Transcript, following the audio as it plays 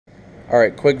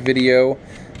Alright, quick video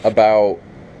about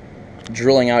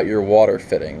drilling out your water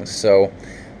fittings. So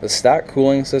the stock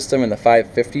cooling system in the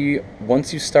 550,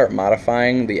 once you start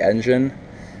modifying the engine,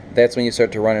 that's when you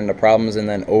start to run into problems, and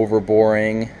then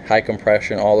overboring, high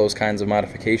compression, all those kinds of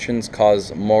modifications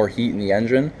cause more heat in the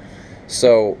engine.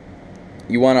 So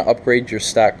you want to upgrade your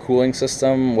stock cooling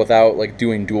system without like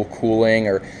doing dual cooling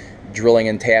or drilling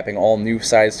and tapping all new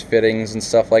size fittings and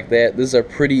stuff like that. This is a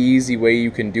pretty easy way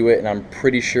you can do it, and I'm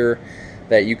pretty sure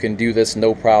that you can do this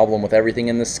no problem with everything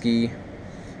in the ski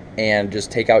and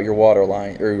just take out your water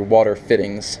line or your water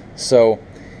fittings. So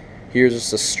here's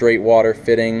just a straight water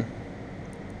fitting,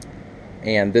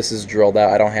 and this is drilled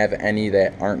out. I don't have any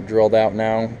that aren't drilled out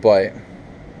now, but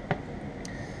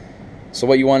so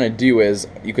what you want to do is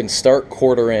you can start a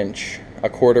quarter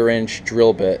inch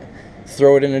drill bit.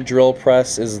 Throw it in a drill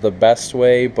press is the best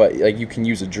way, but like you can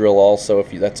use a drill also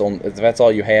if that's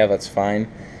all you have, that's fine.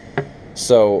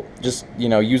 So just, you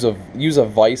know, use a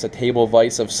vise, a table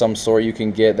vise of some sort you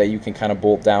can get that you can kind of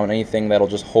bolt down, anything that'll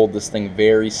just hold this thing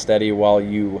very steady while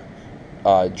you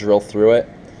drill through it.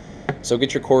 So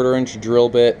get your quarter inch drill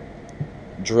bit,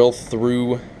 drill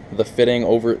through the fitting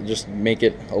over, just make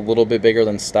it a little bit bigger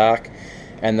than stock,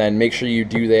 and then make sure you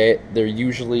do that. They're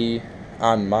usually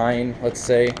on mine, let's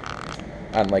say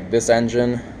on like this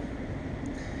engine,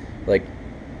 like,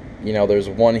 you know, there's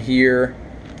one here,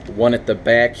 one at the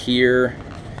back here,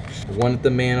 one at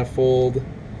the manifold,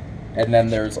 and then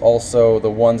there's also the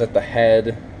ones at the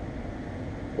head,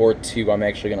 or two. I'm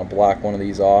actually going to block one of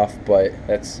these off, but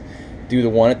let's do the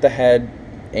one at the head,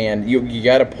 and you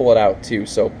got to pull it out too.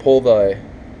 So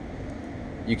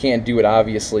you can't do it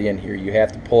obviously in here, you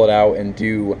have to pull it out and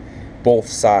do both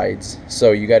sides.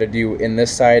 So you got to do in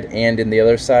this side and in the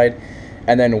other side,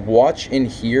 and then watch in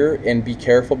here and be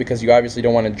careful, because you obviously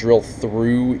don't want to drill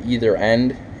through either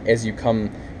end as you come.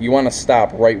 You want to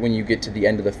stop right when you get to the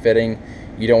end of the fitting.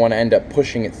 You don't want to end up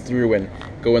pushing it through and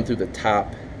going through the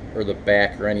top or the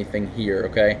back or anything here,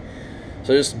 okay?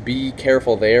 So just be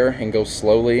careful there and go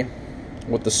slowly.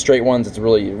 With the straight ones, it's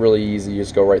really easy. You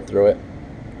just go right through it.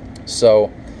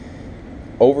 So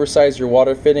oversize your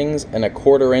water fittings, and a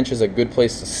quarter inch is a good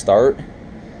place to start.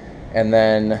 And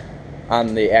then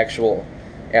on the actual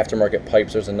aftermarket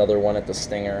pipes, there's another one at the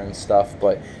stinger and stuff,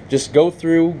 but just go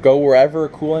wherever a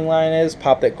cooling line is,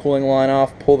 pop that cooling line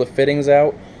off, pull the fittings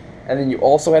out, and then you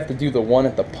also have to do the one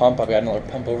at the pump. I've got another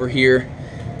pump over here.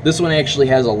 This one actually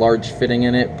has a large fitting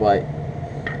in it, but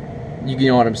you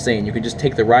know what I'm saying. You can just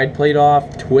take the ride plate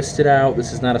off, twist it out.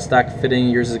 This is not a stock fitting.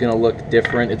 Yours is going to look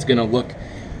different. It's going to look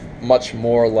much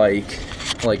more like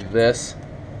this.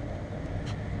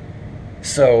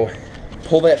 So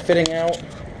pull that fitting out,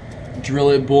 drill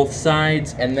it both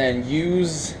sides, and then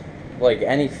use like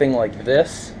anything like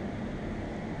this,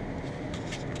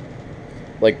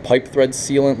 like pipe thread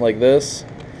sealant like this.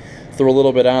 Throw a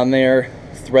little bit on there,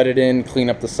 thread it in, clean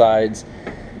up the sides,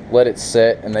 let it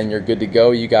sit, and then you're good to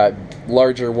go. You got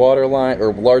larger water line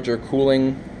or larger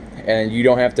cooling, and you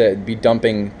don't have to be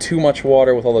dumping too much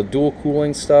water with all the dual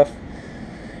cooling stuff.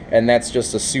 And that's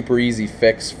just a super easy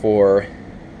fix for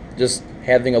just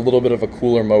having a little bit of a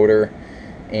cooler motor,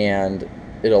 and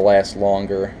it'll last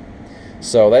longer.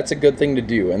 So that's a good thing to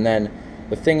do. And then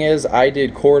the thing is, I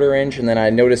did quarter inch, and then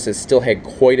I noticed it still had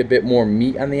quite a bit more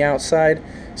meat on the outside,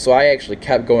 so I actually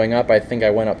kept going up. I think I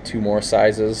went up 2 more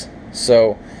sizes.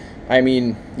 So I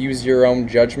mean, use your own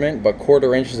judgment, but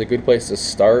quarter inch is a good place to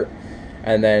start.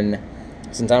 And then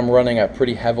since I'm running a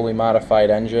pretty heavily modified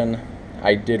engine,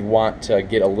 I did want to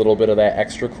get a little bit of that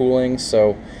extra cooling.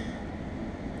 So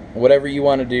whatever you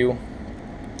want to do,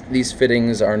 these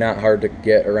fittings are not hard to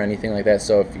get or anything like that,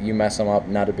 so if you mess them up,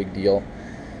 not a big deal.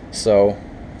 So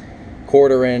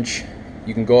quarter inch,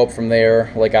 you can go up from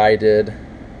there like I did.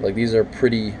 Like, these are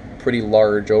pretty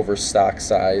large over stock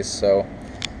size, so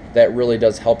that really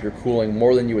does help your cooling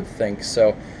more than you would think.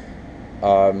 So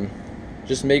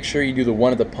just make sure you do the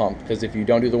one at the pump, because if you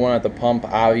don't do the one at the pump,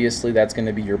 obviously that's going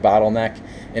to be your bottleneck,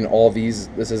 and all these,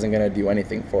 this isn't going to do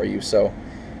anything for you. So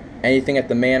anything at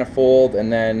the manifold,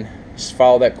 and then just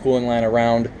follow that cooling line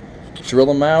around, drill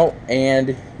them out,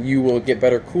 and you will get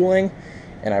better cooling,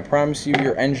 and I promise you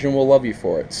your engine will love you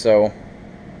for it. So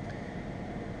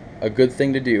a good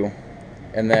thing to do.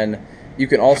 And then you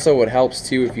can also, what helps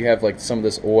too, if you have like some of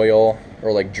this oil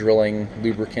or like drilling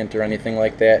lubricant or anything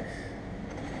like that,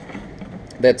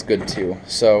 that's good too.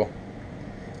 So,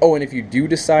 oh, and if you do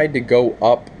decide to go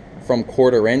up from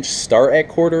quarter inch, start at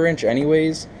quarter inch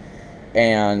anyways,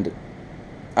 and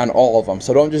on all of them.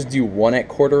 So don't just do one at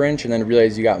quarter inch and then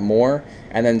realize you got more,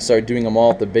 and then start doing them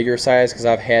all at the bigger size, because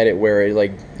I've had it where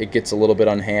it gets a little bit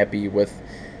unhappy with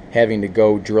having to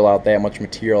go drill out that much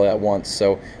material at once.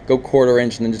 So go 1/4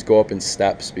 inch and then just go up in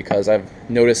steps, because I've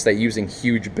noticed that using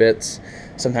huge bits,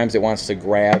 sometimes it wants to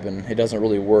grab and it doesn't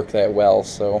really work that well.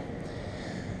 So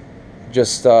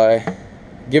just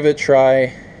give it a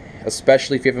try,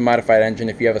 especially if you have a modified engine.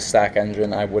 If you have a stock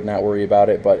engine, I would not worry about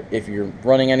it, but if you're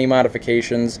running any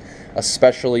modifications,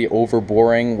 especially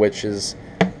overboring, which is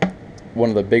one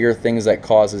of the bigger things that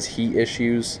causes heat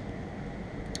issues,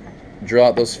 drill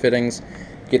out those fittings,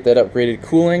 get that upgraded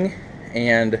cooling,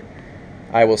 and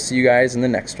I will see you guys in the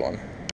next one.